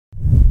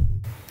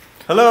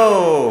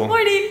Hello!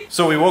 Morning!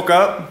 So we woke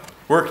up,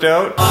 worked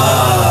out,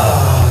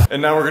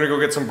 and now we're gonna go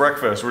get some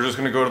breakfast. We're just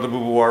gonna go to the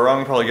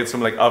Bubuwarang, probably get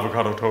some like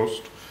avocado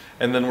toast,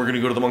 and then we're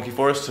gonna go to the monkey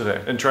forest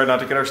today and try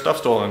not to get our stuff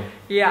stolen.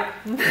 Yeah.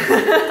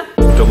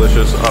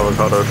 Delicious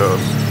avocado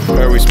toast.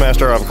 Alright, we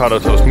smashed our avocado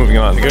toast, moving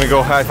on. We're gonna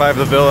go high five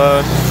the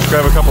villa,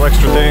 grab a couple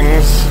extra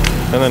things,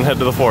 and then head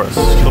to the forest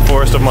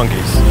of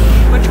monkeys.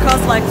 Which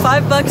cost like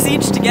 $5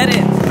 each to get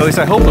in. At least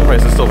I hope the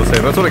price is still the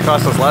same. That's what it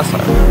cost us last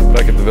time.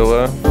 Back at the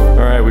villa.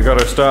 Alright, we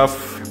got our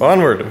stuff.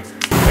 Onward.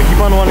 I keep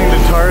on wanting to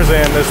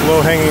Tarzan this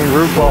low-hanging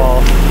root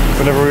ball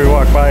whenever we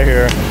walk by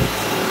here.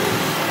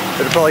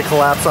 It'd probably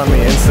collapse on me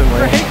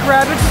instantly. Right,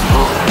 grab it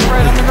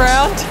right on the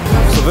ground.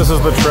 So this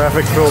is the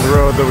traffic-filled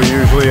road that we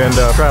usually end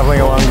up traveling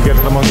along to get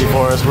to the monkey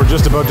forest. We're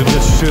just about to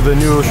ditch to the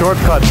new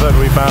shortcut that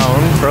we found,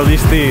 or at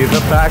least the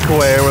back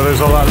way where there's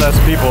a lot less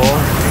people.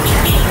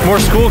 More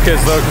school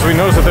kids though, because we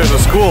noticed that there's a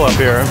school up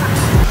here.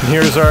 And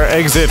here's our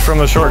exit from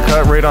the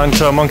shortcut right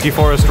onto Monkey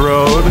Forest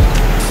Road.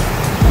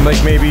 Like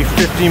maybe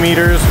 50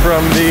 meters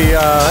from the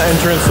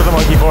entrance to the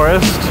monkey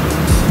forest.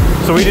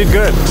 So we did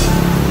good.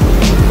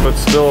 But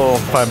still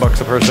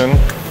 $5 a person,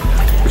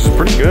 which is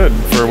pretty good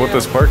for what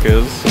this park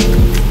is.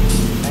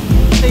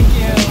 Thank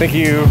you. Thank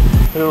you.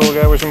 Hey little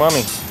guy, where's your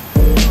mommy?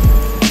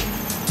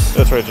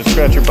 That's right, just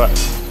scratch your butt.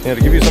 Yeah,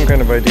 to give you some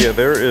kind of idea,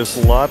 there is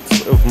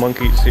lots of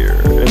monkeys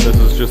here, and this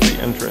is just the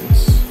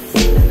entrance.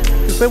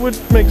 Because that would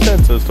make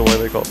sense as to why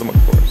they call it the monkey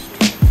forest.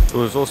 So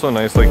there's also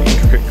nice like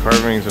intricate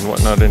carvings and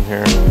whatnot in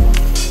here.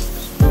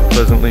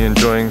 Pleasantly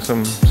enjoying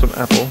some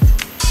apple.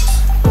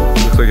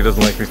 Looks like he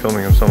doesn't like me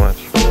filming him so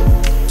much.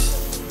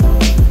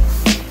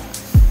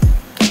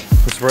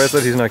 I'm surprised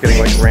that he's not getting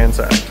like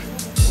ransacked.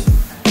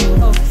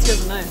 Oh, because he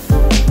has a knife.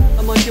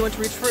 A monkey went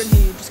to reach for it and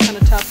he just kind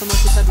of tapped the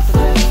monkey's head with the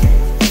knife.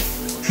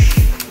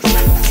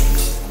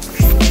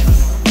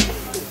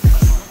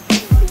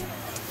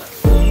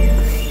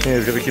 Yeah,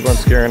 he's gonna keep on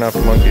scaring off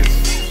the monkeys.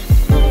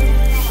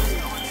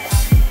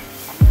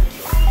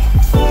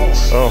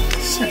 Oh,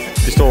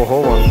 he stole a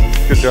whole one.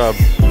 Good job.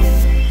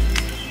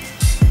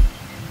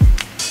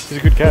 He's a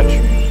good catch.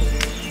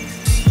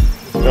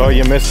 Oh,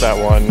 you missed that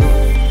one.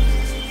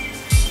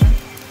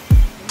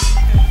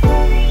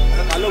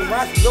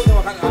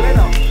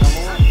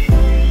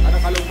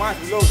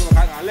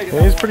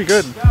 Yeah, he's pretty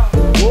good.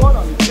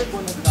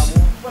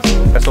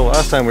 So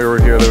last time we were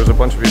here, there was a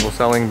bunch of people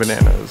selling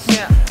bananas.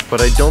 Yeah. But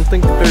I don't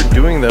think they're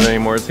doing that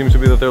anymore. It seems to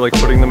be that they're like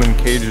putting them in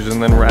cages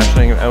and then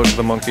rationing out to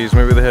the monkeys.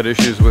 Maybe they had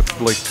issues with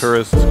like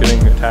tourists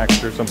getting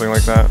attacked or something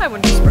like that. I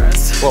wouldn't be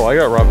surprised. Well, I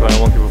got robbed by a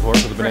monkey before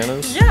for the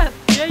bananas. Yeah,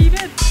 you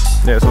did.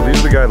 Yeah, so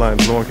these are the guidelines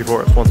of the monkey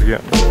forest once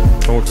again.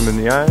 Don't look them in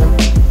the eye,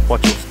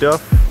 watch your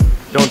stuff,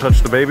 don't touch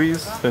the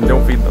babies, and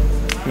don't feed them.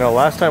 Now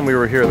last time we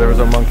were here, there was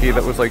a monkey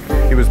that was like,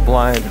 he was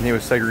blind and he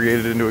was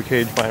segregated into a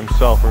cage by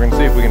himself. We're gonna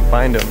see if we can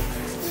find him,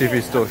 see if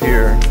he's still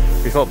here.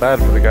 We felt bad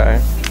for the guy,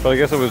 but I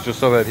guess it was just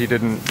so that he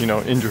didn't, you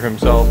know, injure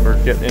himself or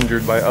get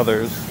injured by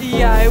others.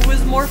 Yeah, it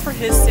was more for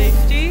his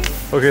safety.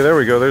 Okay, there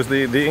we go. There's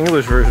the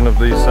English version of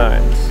these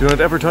signs. Do not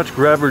ever touch,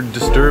 grab, or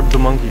disturb the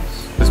monkeys,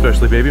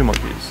 especially baby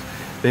monkeys.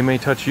 They may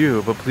touch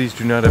you, but please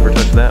do not ever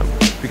touch them,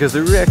 because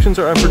their reactions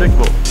are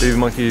unpredictable. Baby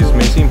monkeys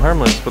may seem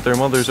harmless, but their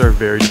mothers are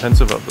very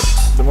defensive of them.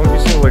 The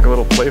monkeys seem like a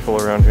little playful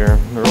around here.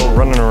 They're all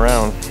running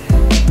around.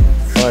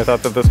 Oh, I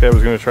thought that this guy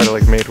was going to try to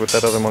like mate with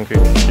that other monkey.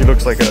 He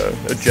looks like a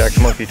jacked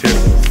monkey too.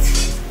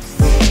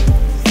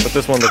 But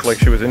this one looked like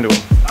she was into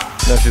him.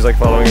 Now she's like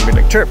following him, being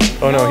like, chirp!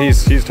 Oh no,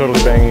 he's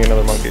totally banging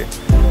another monkey.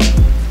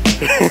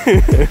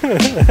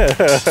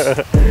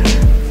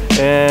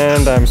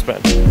 And I'm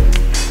spent.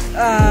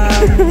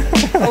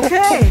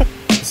 Okay.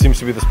 This seems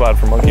to be the spot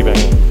for monkey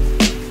banging.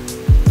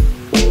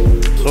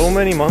 So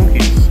many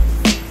monkeys.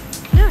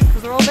 Yeah,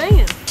 because they're all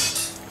banging.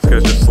 This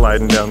guy's just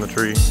sliding down the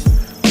tree.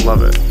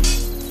 Love it.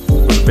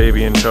 With a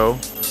baby in tow.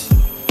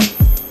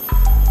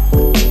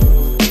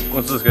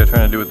 What's this guy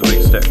trying to do with the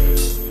big stick?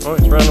 Oh,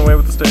 he's running away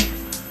with the stick.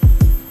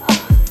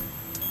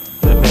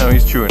 And now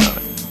he's chewing on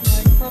it.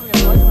 Yeah, he's probably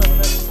gonna like a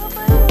little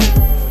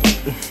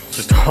bit.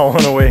 Just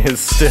hauling away his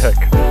stick.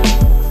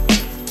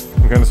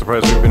 I'm kind of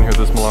surprised we've been here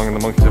this long and the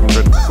monkeys haven't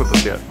tried to cook with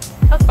us yet.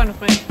 That's fine with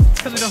me. It's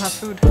because we don't have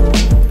food.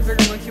 The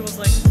bigger monkey was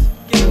like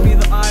giving me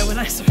the eye when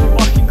I started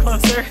walking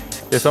closer.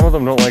 Yeah, some of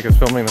them don't like us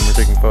filming them or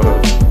taking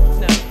photos.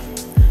 No.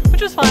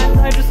 Which is fine.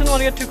 I just didn't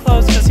want to get too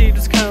close because he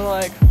just kind of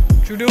like,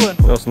 what you doing?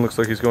 Nelson looks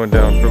like he's going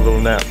down for a little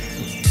nap.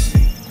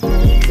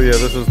 So yeah,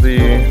 this is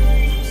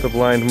the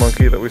blind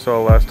monkey that we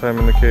saw last time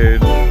in the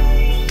cage.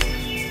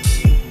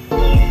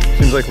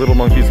 Seems like little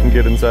monkeys can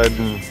get inside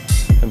and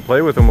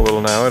play with him a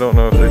little now. I don't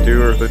know if they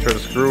do or if they try to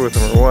screw with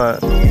him or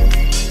what.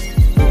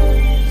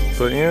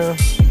 But yeah,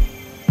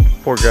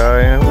 poor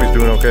guy. I hope he's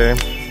doing okay.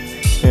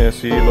 Yeah,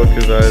 see, look,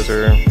 his eyes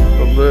are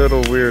a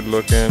little weird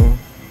looking.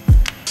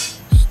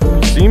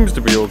 Seems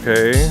to be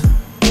okay,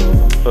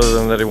 other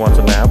than that he wants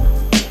a nap.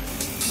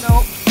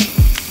 Nope.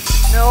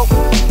 Nope.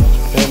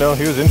 Yeah, no,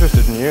 he was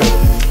interested in you.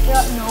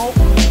 Yeah, nope.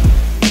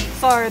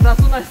 Sorry,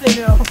 that's when I say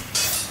no.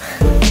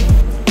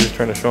 He's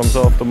trying to show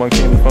himself, the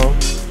monkey in the phone.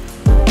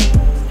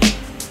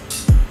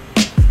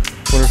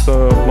 Wonder if if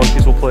the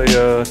monkeys will play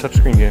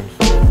touchscreen games.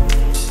 I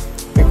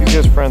think these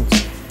guys are friends.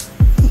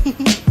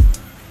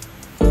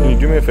 Can you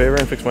do me a favor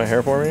and fix my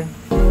hair for me?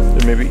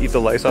 And maybe eat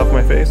the lice off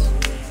my face?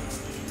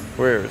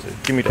 Where is it?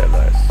 Give me that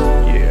lice.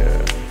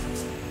 Yeah.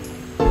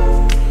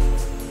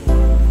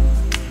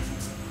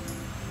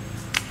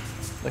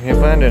 I can't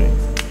find any.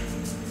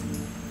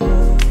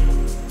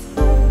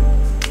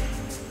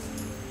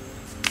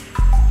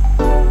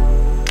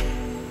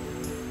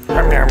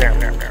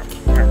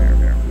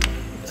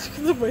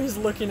 The way he's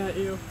looking at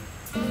you.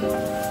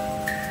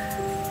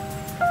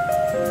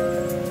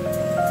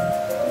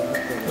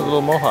 A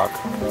little mohawk.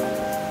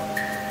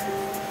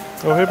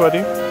 Oh, hey,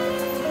 buddy.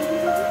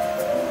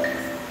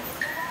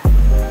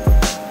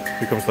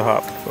 Here comes the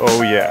hop.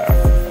 Oh, yeah.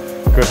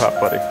 Good hop,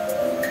 buddy.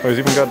 Oh, he's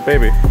even got a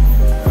baby.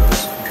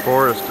 This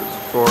forest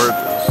is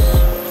gorgeous.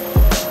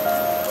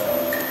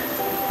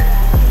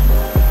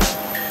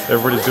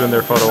 Everybody's doing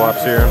their photo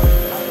ops here.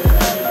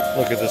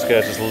 Look at this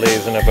guy just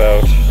lazing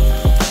about.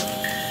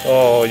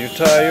 Oh, you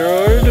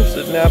tired? Is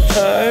it nap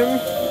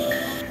time?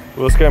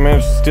 Well, this guy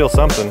managed to steal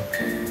something.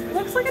 It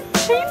looks like a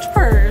change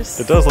purse.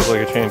 It does look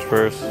like a change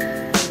purse.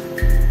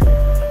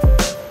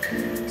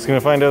 He's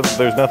gonna find out that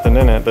there's nothing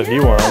in it that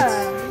he wants.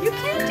 You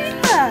can't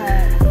do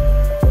that.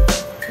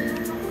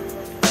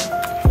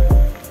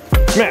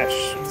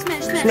 Smash!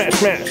 Smash, smash, Smash,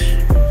 smash!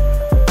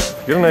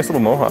 You got a nice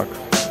little mohawk.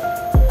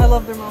 I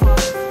love their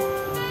mohawks.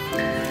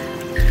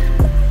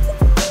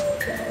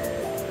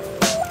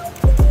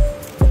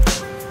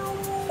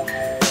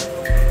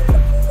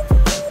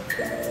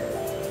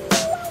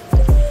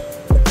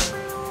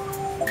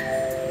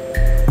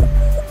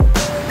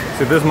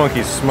 See, this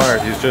monkey's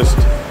smart. He's just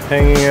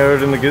hanging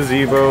out in the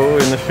gazebo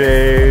in the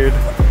shade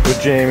with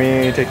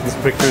Jamie, taking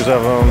some pictures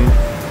of him.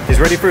 He's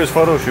ready for his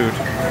photo shoot.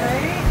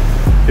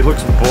 Right? He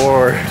looks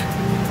bored.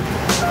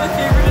 My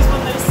favorite is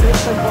when they sit,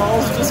 the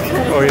balls just kind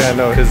of... Oh yeah,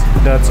 no, his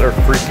nuts are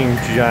freaking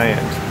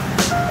giant.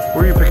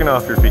 Where are you picking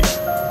off your feet?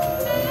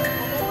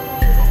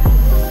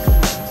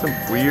 Some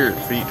weird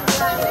feet.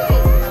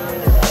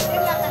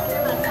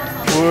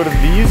 What are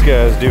these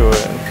guys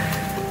doing?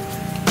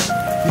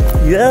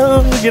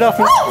 Yeah, get off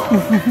me.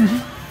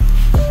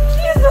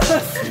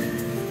 Jesus!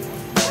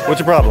 What's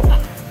your problem?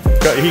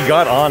 He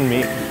got on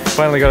me.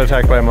 Finally got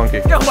attacked by a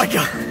monkey. Oh my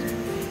god.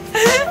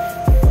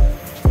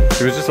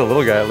 He was just a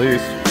little guy at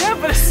least. Yeah,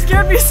 but it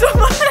scared me so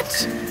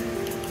much.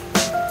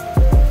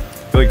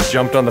 He like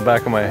jumped on the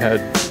back of my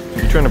head.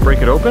 You trying to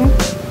break it open?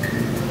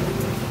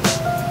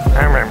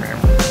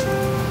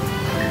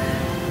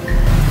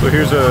 So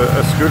here's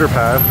a scooter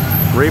path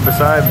right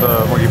beside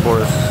the monkey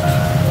forest.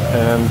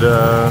 And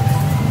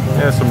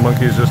yeah, some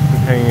monkeys just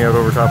hanging out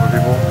over top of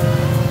people.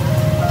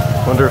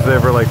 Wonder if they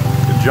ever like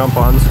jump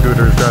on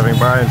scooters driving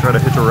by and try to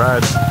hitch a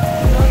ride. Don't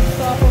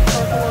stop or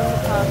park along the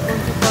path.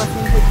 Once you cross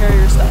and take care of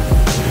your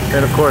stuff.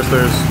 And of course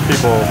there's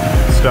people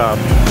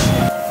stopped.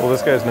 Well,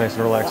 this guy's nice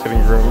and relaxed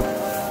getting groomed.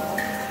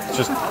 It's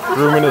just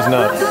grooming his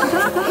nuts.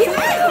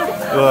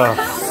 Ugh.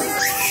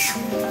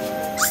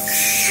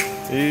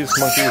 These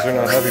monkeys are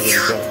not happy with each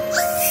other.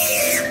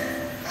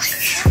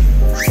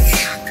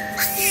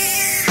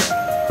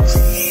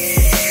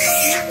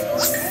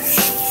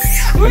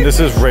 And this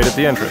is right at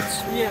the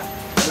entrance. Yeah.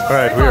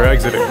 Alright, we are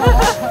exiting.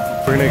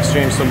 We're gonna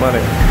exchange some money.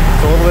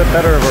 It's a little bit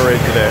better of a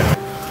rate today.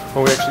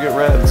 Oh, we actually get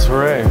reds,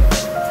 hooray.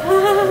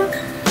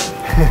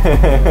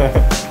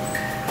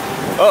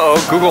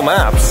 Uh-oh, Google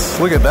Maps.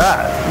 Look at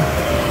that.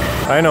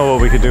 I know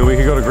what we could do. We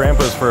could go to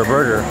Grandpa's for a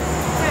burger.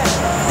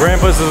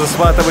 Grandpa's is a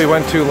spot that we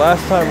went to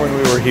last time when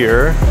we were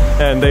here,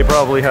 and they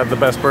probably had the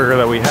best burger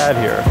that we had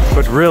here.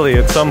 But really,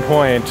 at some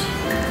point,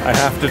 I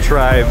have to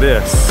try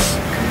this.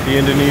 The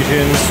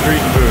Indonesian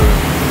street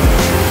food.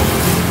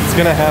 It's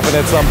gonna happen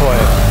at some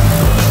point.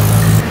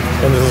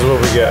 And this is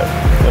what we get.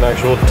 An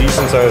actual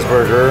decent sized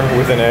burger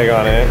with an egg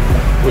on it,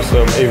 with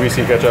some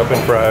ABC ketchup and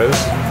fries.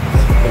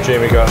 And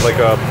Jamie got like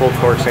a pulled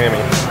pork Sammy.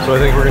 So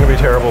I think we're gonna be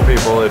terrible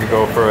people and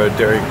go for a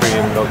Dairy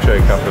Queen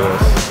milkshake after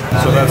this.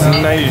 So that's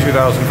 92,000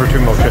 for 2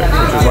 milkshakes,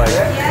 which is like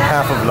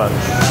half of lunch.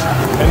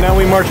 And now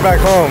we march back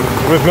home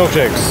with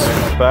milkshakes.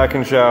 Back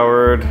and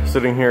showered,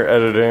 sitting here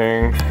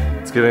editing.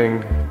 It's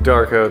getting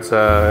dark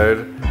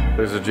outside.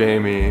 There's a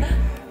Jamie.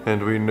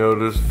 And we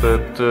noticed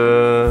that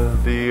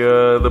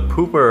the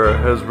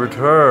pooper has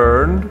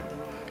returned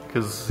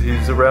because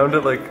he's around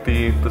at like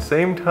the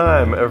same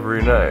time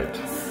every night,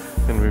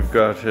 and we've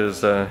got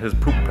his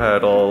poop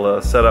pad all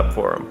set up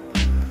for him.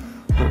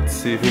 Let's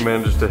see if he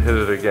manages to hit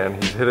it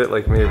again. He's hit it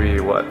like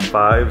maybe what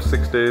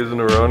 5-6 days in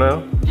a row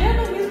now. Yeah,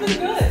 no, he's been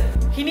good.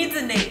 He needs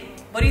a name.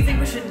 What do you think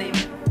we should name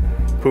him?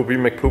 Poopy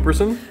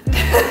McPooperson?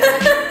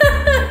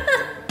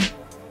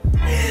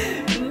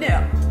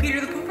 No, Peter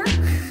the Pooper.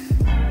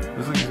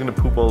 Looks like he's gonna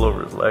poop all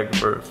over his leg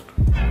first.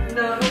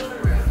 No, he'll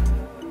turn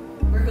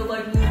around. Or he'll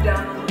like move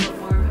down a little bit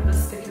more and kind of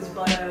stick his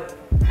butt out.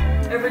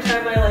 Every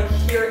time I like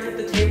hear it hit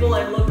the table,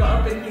 I look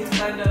up and he's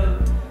kind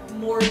of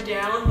more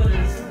down, but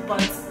his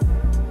butt's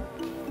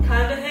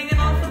kind of hanging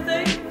off the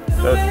thing.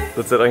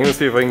 That's it. I'm gonna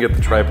see if I can get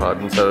the tripod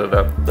and set it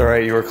up. All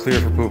right, you are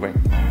clear for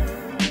pooping.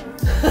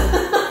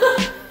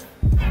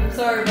 I'm so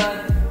Sorry,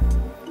 bud.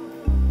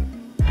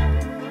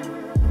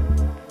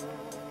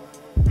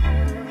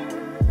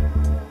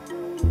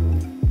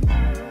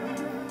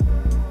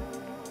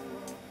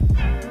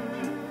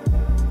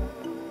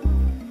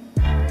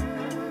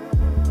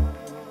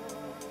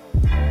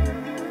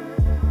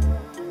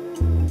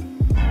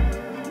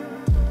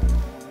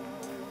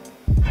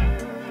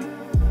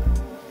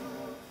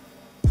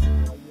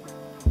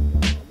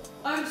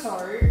 I'm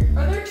sorry.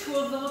 Are there two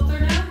of them up there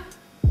now?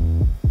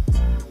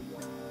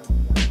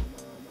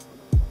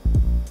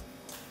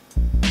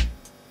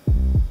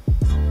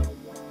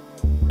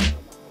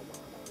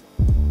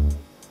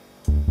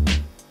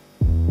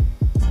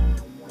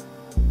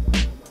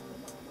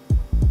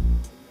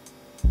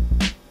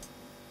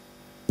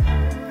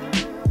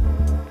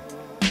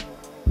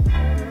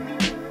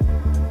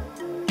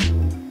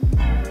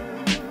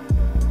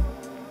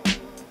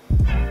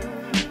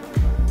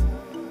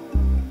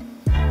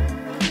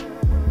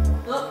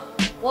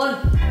 One.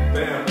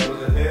 Bam, that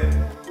was a hit.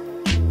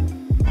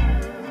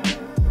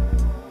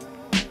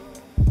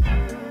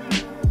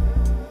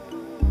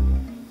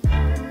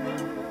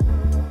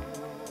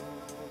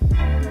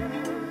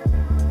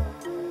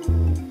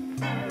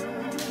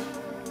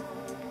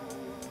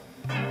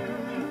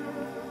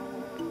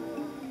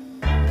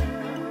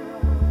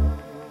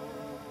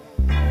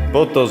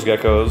 Both those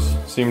geckos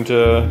seem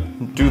to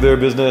do their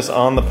business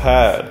on the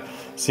pad.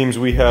 Seems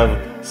we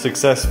have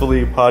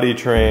successfully potty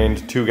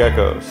trained 2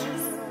 geckos.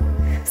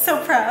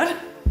 So proud.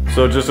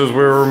 So just as we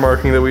were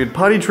remarking that we had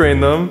potty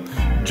trained them,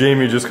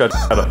 Jamie just got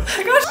shot up.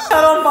 I got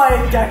shot on by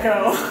a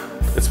gecko.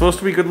 It's supposed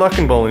to be good luck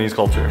in Balinese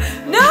culture.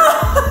 No!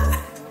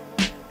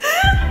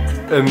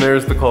 And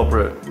there's the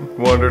culprit.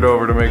 Wandered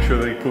over to make sure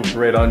that he pooped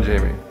right on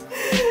Jamie.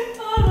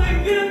 Oh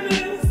my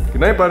goodness. Good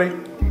night, buddy.